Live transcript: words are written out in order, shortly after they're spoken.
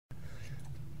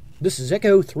This is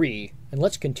Echo 3, and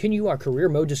let's continue our career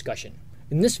mode discussion.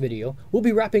 In this video, we'll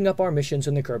be wrapping up our missions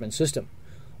in the Kerbin system.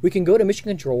 We can go to Mission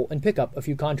Control and pick up a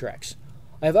few contracts.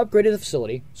 I have upgraded the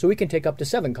facility so we can take up to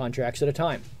 7 contracts at a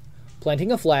time.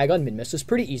 Planting a flag on Minmus is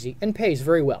pretty easy and pays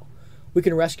very well. We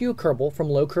can rescue a Kerbal from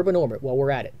low Kerbin orbit while we're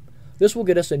at it. This will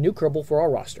get us a new Kerbal for our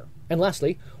roster. And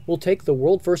lastly, we'll take the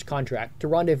World First contract to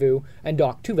rendezvous and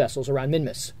dock 2 vessels around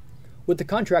Minmus. With the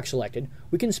contract selected,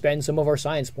 we can spend some of our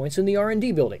science points in the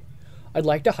R&D building. I'd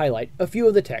like to highlight a few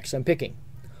of the techs I'm picking.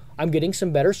 I'm getting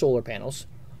some better solar panels,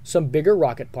 some bigger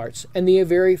rocket parts, and the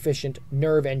very efficient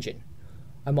Nerve engine.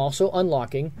 I'm also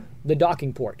unlocking the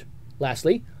docking port.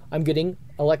 Lastly, I'm getting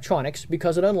electronics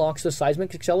because it unlocks the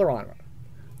seismic accelerometer.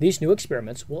 These new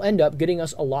experiments will end up getting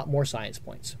us a lot more science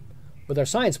points. With our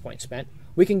science points spent,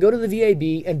 we can go to the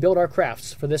VAB and build our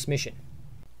crafts for this mission.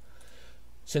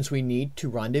 Since we need to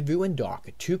rendezvous and dock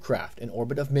 2 craft in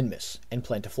orbit of Minmus and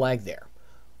plant a flag there,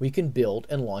 we can build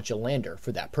and launch a lander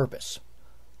for that purpose.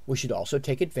 We should also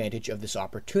take advantage of this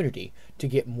opportunity to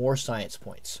get more science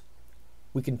points.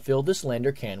 We can fill this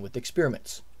lander can with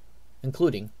experiments,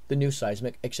 including the new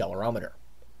seismic accelerometer.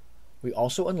 We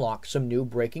also unlock some new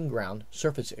breaking ground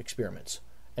surface experiments,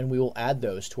 and we will add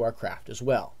those to our craft as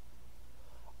well.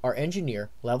 Our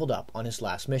engineer leveled up on his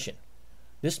last mission.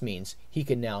 This means he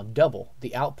can now double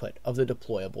the output of the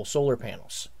deployable solar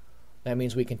panels. That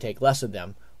means we can take less of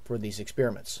them for these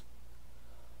experiments.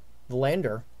 The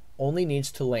lander only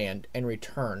needs to land and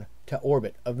return to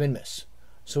orbit of Minmus,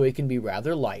 so it can be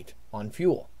rather light on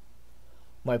fuel.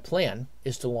 My plan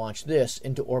is to launch this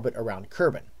into orbit around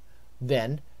Kerbin,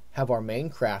 then have our main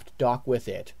craft dock with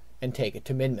it and take it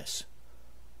to Minmus.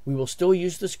 We will still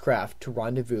use this craft to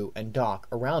rendezvous and dock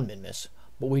around Minmus,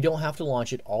 but we don't have to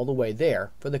launch it all the way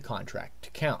there for the contract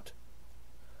to count.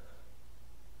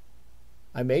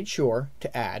 I made sure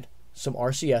to add some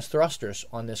RCS thrusters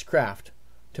on this craft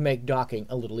to make docking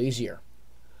a little easier,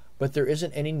 but there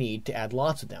isn't any need to add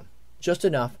lots of them, just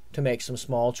enough to make some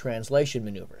small translation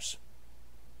maneuvers.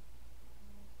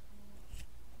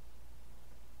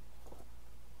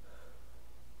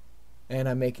 And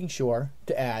I'm making sure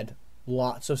to add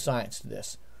lots of science to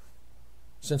this.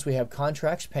 Since we have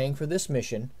contracts paying for this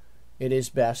mission, it is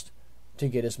best to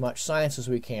get as much science as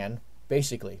we can,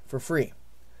 basically for free.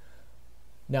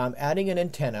 Now I'm adding an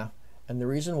antenna, and the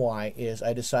reason why is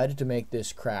I decided to make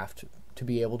this craft to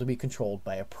be able to be controlled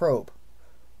by a probe.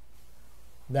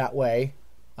 That way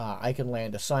I can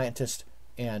land a scientist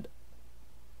and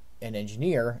an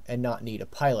engineer and not need a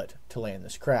pilot to land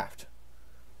this craft.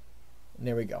 And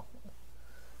there we go.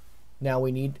 Now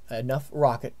we need enough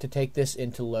rocket to take this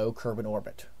into low Kerbin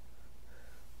orbit.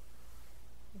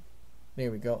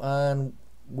 There we go. And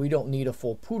we don't need a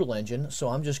full Poodle engine, so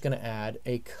I'm just going to add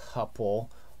a couple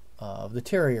of the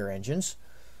Terrier engines.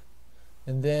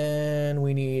 And then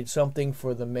we need something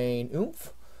for the main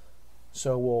oomph.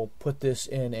 So we'll put this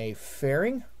in a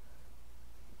fairing.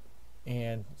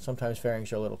 And sometimes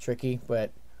fairings are a little tricky,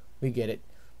 but we get it.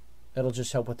 That'll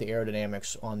just help with the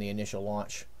aerodynamics on the initial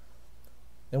launch.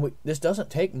 And this doesn't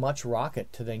take much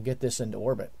rocket to then get this into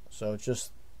orbit. So it's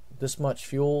just this much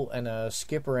fuel and a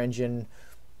skipper engine,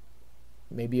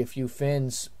 maybe a few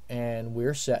fins, and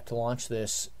we're set to launch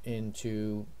this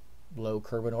into low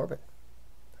Kerbin orbit.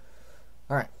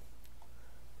 Alright,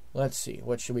 let's see,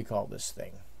 what should we call this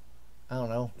thing? I don't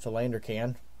know, it's a lander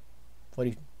can.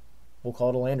 We'll call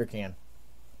it a lander can.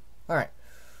 Alright,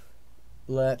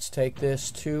 let's take this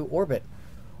to orbit.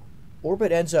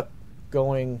 Orbit ends up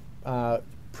going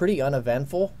pretty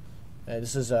uneventful.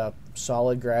 This is a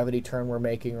solid gravity turn we're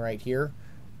making right here,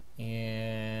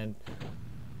 and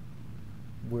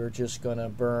we're just gonna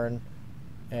burn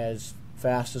as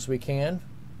fast as we can.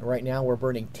 Right now we're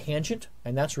burning tangent,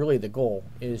 and that's really the goal,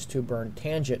 is to burn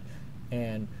tangent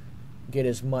and get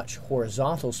as much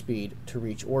horizontal speed to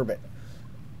reach orbit.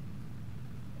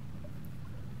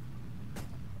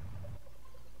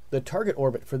 The target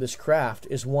orbit for this craft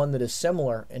is one that is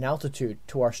similar in altitude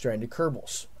to our stranded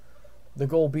Kerbals. The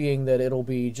goal being that it'll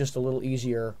be just a little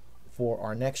easier for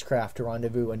our next craft to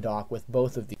rendezvous and dock with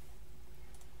both of these.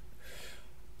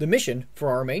 The mission for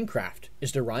our main craft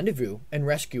is to rendezvous and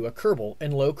rescue a Kerbal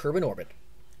in low Kerbin orbit,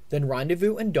 then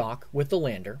rendezvous and dock with the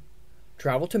lander,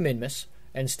 travel to Minmus,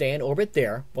 and stay in orbit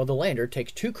there while the lander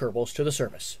takes 2 Kerbals to the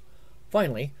surface.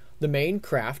 Finally, the main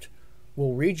craft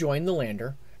will rejoin the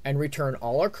lander and return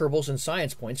all our Kerbals and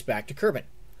science points back to Kerbin.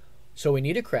 So we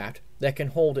need a craft that can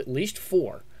hold at least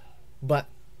 4, but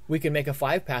we can make a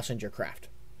 5-passenger craft.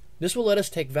 This will let us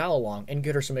take Val along and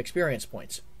get her some experience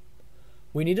points.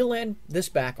 We need to land this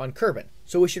back on Kerbin,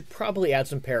 so we should probably add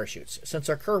some parachutes, since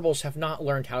our Kerbals have not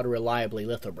learned how to reliably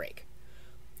lithobrake.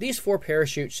 These 4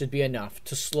 parachutes should be enough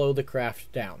to slow the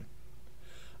craft down.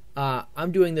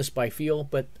 I'm doing this by feel,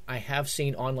 but I have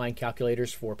seen online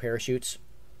calculators for parachutes.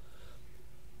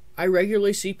 I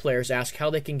regularly see players ask how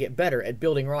they can get better at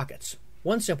building rockets.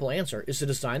 One simple answer is to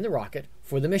design the rocket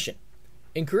for the mission.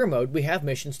 In career mode, we have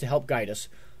missions to help guide us,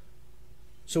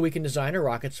 so we can design our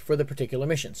rockets for the particular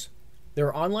missions. There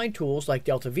are online tools like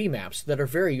Delta V maps that are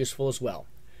very useful as well.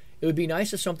 It would be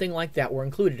nice if something like that were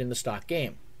included in the stock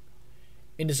game.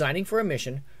 In designing for a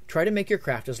mission, try to make your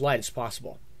craft as light as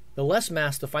possible. The less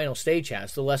mass the final stage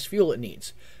has, the less fuel it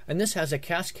needs, and this has a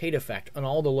cascade effect on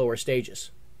all the lower stages.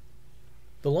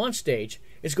 The launch stage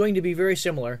is going to be very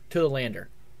similar to the lander,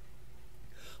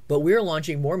 but we are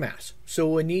launching more mass, so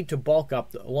we'll need to bulk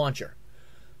up the launcher.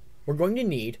 We're going to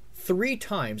need 3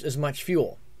 times as much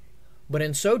fuel, but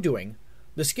in so doing,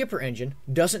 the skipper engine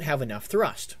doesn't have enough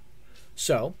thrust.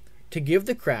 So, to give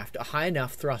the craft a high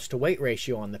enough thrust-to-weight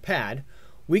ratio on the pad,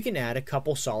 we can add a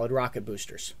couple solid rocket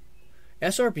boosters.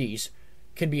 SRBs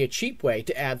can be a cheap way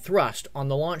to add thrust on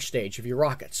the launch stage of your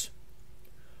rockets.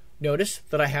 Notice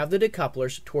that I have the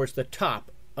decouplers towards the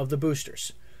top of the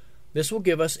boosters. This will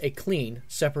give us a clean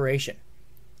separation.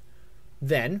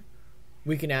 Then,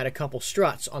 we can add a couple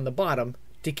struts on the bottom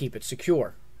to keep it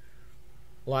secure.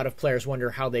 A lot of players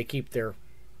wonder how they keep their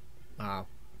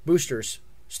boosters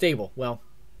stable. Well,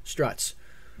 struts.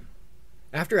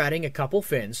 After adding a couple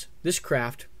fins, this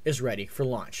craft is ready for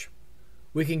launch.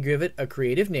 We can give it a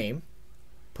creative name,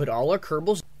 put all our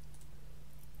Kerbals.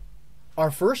 Our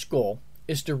first goal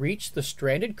is to reach the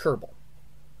stranded Kerbal.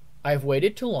 I have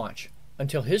waited to launch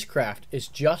until his craft is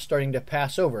just starting to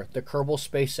pass over the Kerbal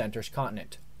Space Center's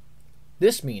continent.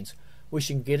 This means we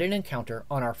should get an encounter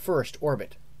on our first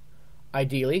orbit.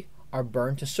 Ideally, our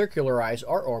burn to circularize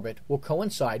our orbit will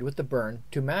coincide with the burn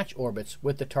to match orbits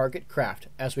with the target craft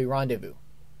as we rendezvous.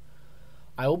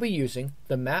 I will be using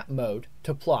the map mode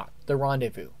to plot the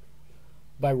rendezvous.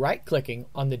 By right-clicking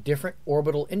on the different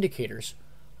orbital indicators,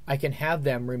 I can have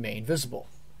them remain visible.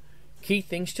 Key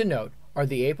things to note are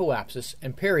the apoapsis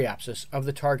and periapsis of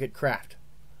the target craft,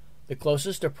 the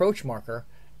closest approach marker,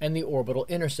 and the orbital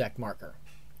intersect marker.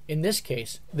 In this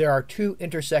case, there are 2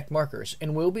 intersect markers,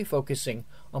 and we'll be focusing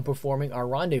on performing our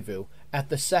rendezvous at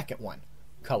the second one,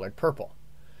 colored purple.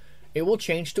 It will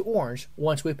change to orange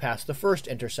once we pass the first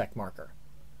intersect marker.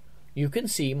 You can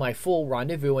see my full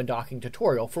rendezvous and docking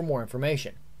tutorial for more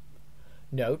information.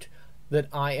 Note that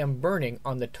I am burning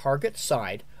on the target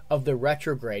side of the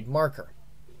retrograde marker.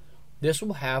 This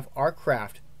will have our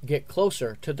craft get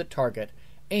closer to the target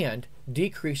and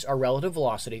decrease our relative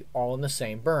velocity all in the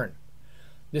same burn.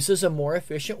 This is a more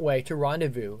efficient way to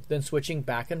rendezvous than switching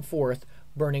back and forth,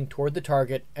 burning toward the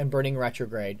target and burning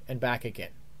retrograde and back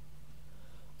again.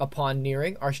 Upon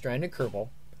nearing our stranded Kerbal,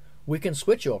 we can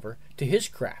switch over to his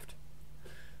craft.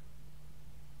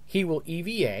 He will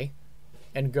EVA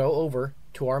and go over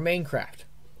to our main craft.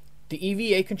 The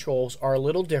EVA controls are a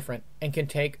little different and can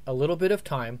take a little bit of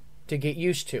time to get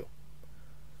used to.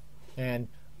 And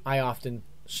I often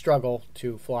struggle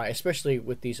to fly, especially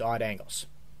with these odd angles.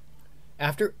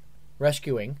 After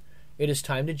rescuing, it is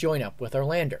time to join up with our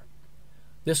lander.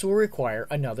 This will require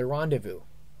another rendezvous.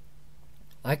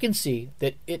 I can see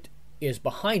that it is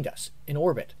behind us in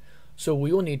orbit, so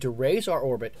we will need to raise our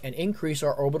orbit and increase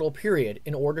our orbital period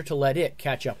in order to let it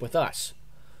catch up with us.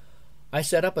 I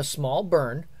set up a small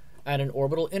burn at an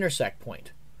orbital intersect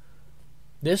point.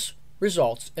 This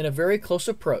results in a very close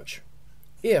approach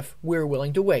if we're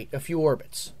willing to wait a few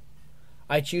orbits.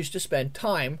 I choose to spend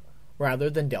time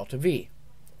rather than delta V.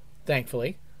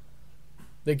 Thankfully,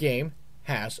 the game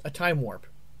has a time warp,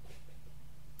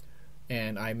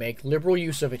 and I make liberal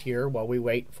use of it here while we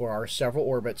wait for our several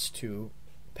orbits to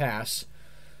pass.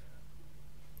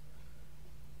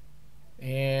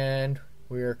 And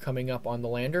we're coming up on the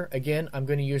lander. Again, I'm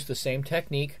going to use the same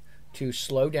technique to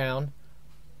slow down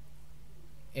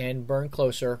and burn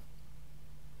closer.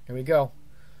 Here we go.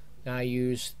 Now I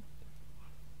use,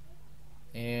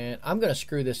 and I'm going to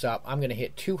screw this up. I'm going to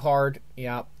hit too hard.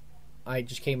 Yep, I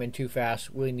just came in too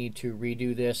fast. We need to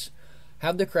redo this.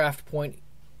 Have the craft point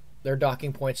their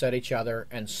docking points at each other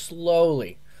and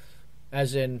slowly,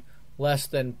 as in less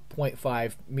than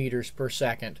 0.5 meters per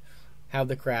second, have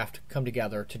the craft come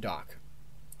together to dock.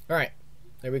 Alright,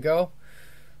 there we go.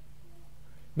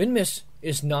 Minmus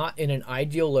is not in an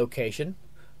ideal location,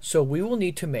 so we will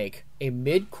need to make a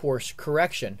mid-course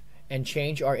correction and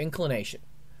change our inclination.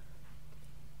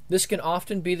 This can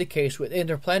often be the case with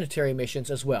interplanetary missions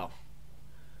as well.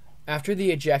 After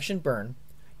the ejection burn,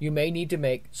 you may need to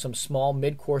make some small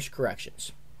mid-course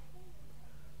corrections.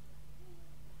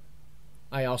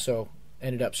 I also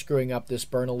ended up screwing up this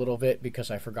burn a little bit because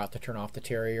I forgot to turn off the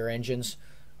Terrier engines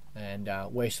and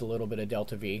wasted a little bit of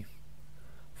Delta V.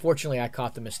 Fortunately, I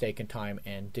caught the mistake in time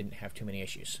and didn't have too many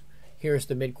issues. Here's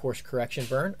the mid-course correction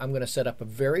burn. I'm going to set up a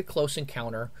very close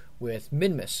encounter with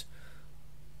Minmus.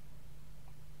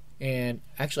 And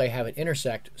actually I have it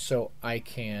intersect so I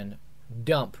can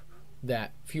dump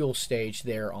that fuel stage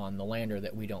there on the lander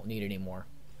that we don't need anymore.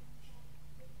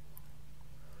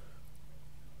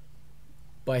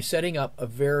 By setting up a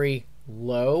very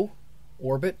low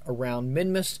orbit around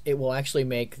Minmus, it will actually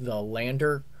make the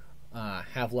lander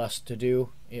have less to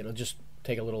do. It'll just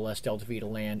take a little less Delta V to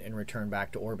land and return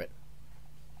back to orbit.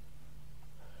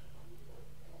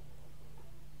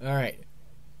 Alright,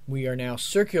 we are now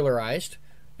circularized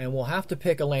and we'll have to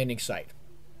pick a landing site.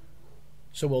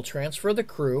 So we'll transfer the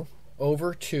crew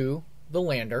over to the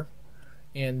lander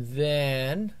and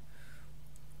then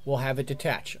we'll have it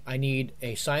detach. I need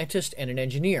a scientist and an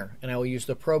engineer, and I will use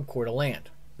the probe core to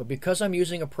land. But because I'm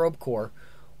using a probe core,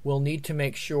 we'll need to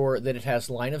make sure that it has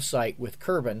line of sight with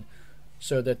Kerbin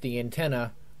so that the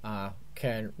antenna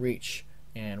can reach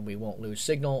and we won't lose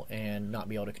signal and not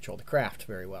be able to control the craft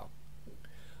very well.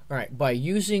 Alright, by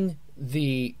using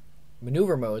the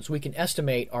maneuver modes, we can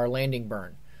estimate our landing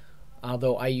burn.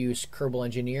 Although I use Kerbal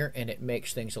Engineer and it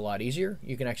makes things a lot easier.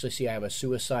 You can actually see I have a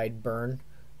suicide burn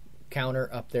counter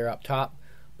up there up top.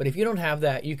 But if you don't have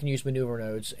that, you can use maneuver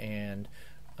nodes and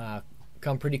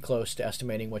come pretty close to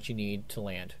estimating what you need to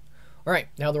land. Alright,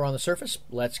 now they're on the surface,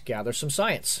 let's gather some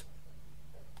science.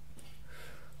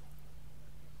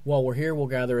 While we're here, we'll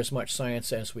gather as much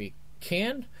science as we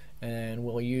can, and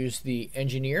we'll use the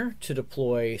engineer to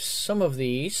deploy some of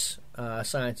these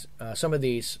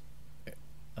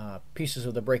pieces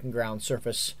of the breaking ground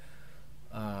surface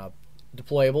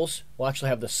deployables. We'll actually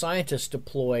have the scientists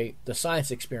deploy the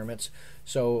science experiments,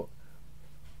 so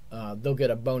they'll get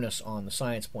a bonus on the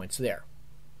science points there.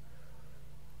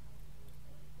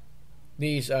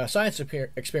 These science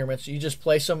experiments, you just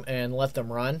place them and let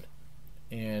them run,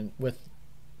 and with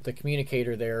the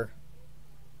communicator there,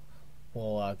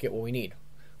 we'll get what we need.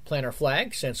 Plant our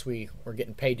flag, since we were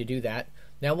getting paid to do that.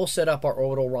 Now we'll set up our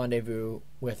orbital rendezvous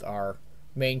with our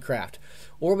main craft.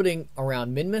 Orbiting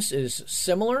around Minmus is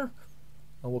similar.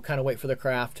 We'll kind of wait for the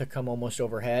craft to come almost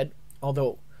overhead.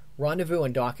 Although rendezvous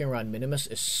and docking around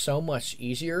Minmus is so much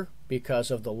easier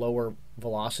because of the lower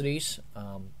velocities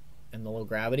and the low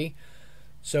gravity.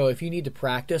 So if you need to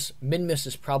practice, Minmus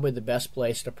is probably the best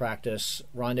place to practice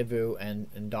rendezvous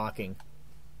and docking.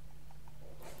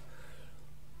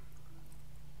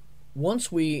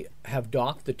 Once we have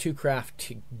docked the two craft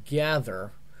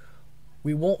together,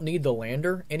 we won't need the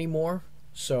lander anymore.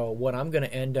 So what I'm going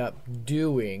to end up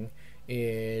doing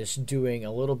is doing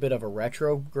a little bit of a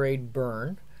retrograde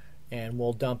burn, and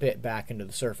we'll dump it back into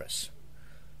the surface.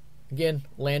 Again,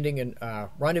 landing and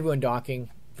rendezvous and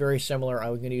docking, very similar.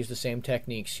 I'm going to use the same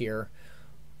techniques here.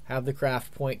 Have the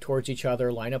craft point towards each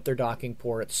other, line up their docking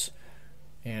ports,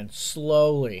 and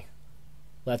slowly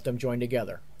let them join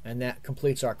together. And that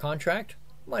completes our contract.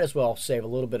 Might as well save a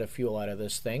little bit of fuel out of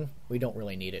this thing. We don't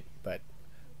really need it, but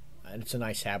it's a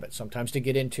nice habit sometimes to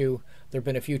get into. There have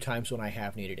been a few times when I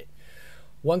have needed it.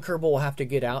 One Kerbal will have to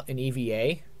get out an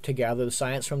EVA to gather the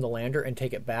science from the lander and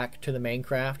take it back to the main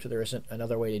craft. There isn't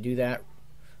another way to do that.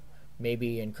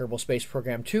 Maybe in Kerbal Space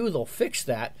Program 2 they'll fix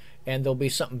that and there'll be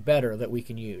something better that we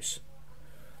can use.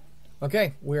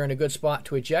 Okay, we're in a good spot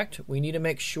to eject. We need to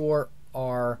make sure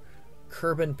our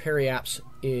Kerbin periaps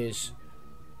is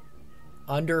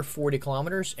under 40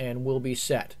 kilometers and will be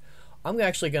set. I'm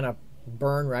actually going to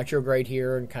burn retrograde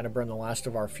here and kind of burn the last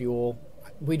of our fuel.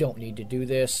 We don't need to do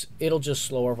this. It'll just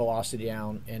slow our velocity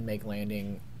down and make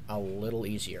landing a little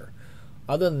easier.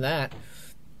 Other than that,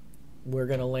 we're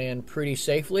going to land pretty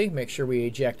safely. Make sure we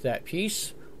eject that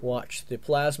piece. Watch the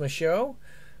plasma show.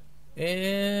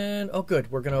 And, oh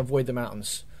good, we're going to avoid the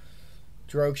mountains.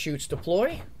 Drogue chutes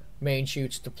deploy. Main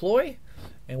chutes deploy.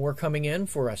 And we're coming in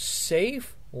for a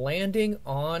safe landing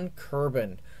on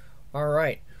Kerbin.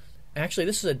 Alright. Actually,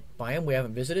 this is a biome we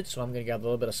haven't visited, so I'm going to get a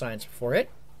little bit of science before it.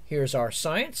 Here's our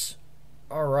science.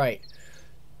 Alright.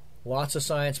 Lots of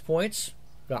science points.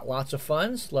 Got lots of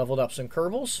funds. Leveled up some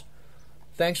Kerbals.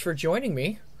 Thanks for joining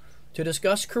me to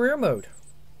discuss career mode.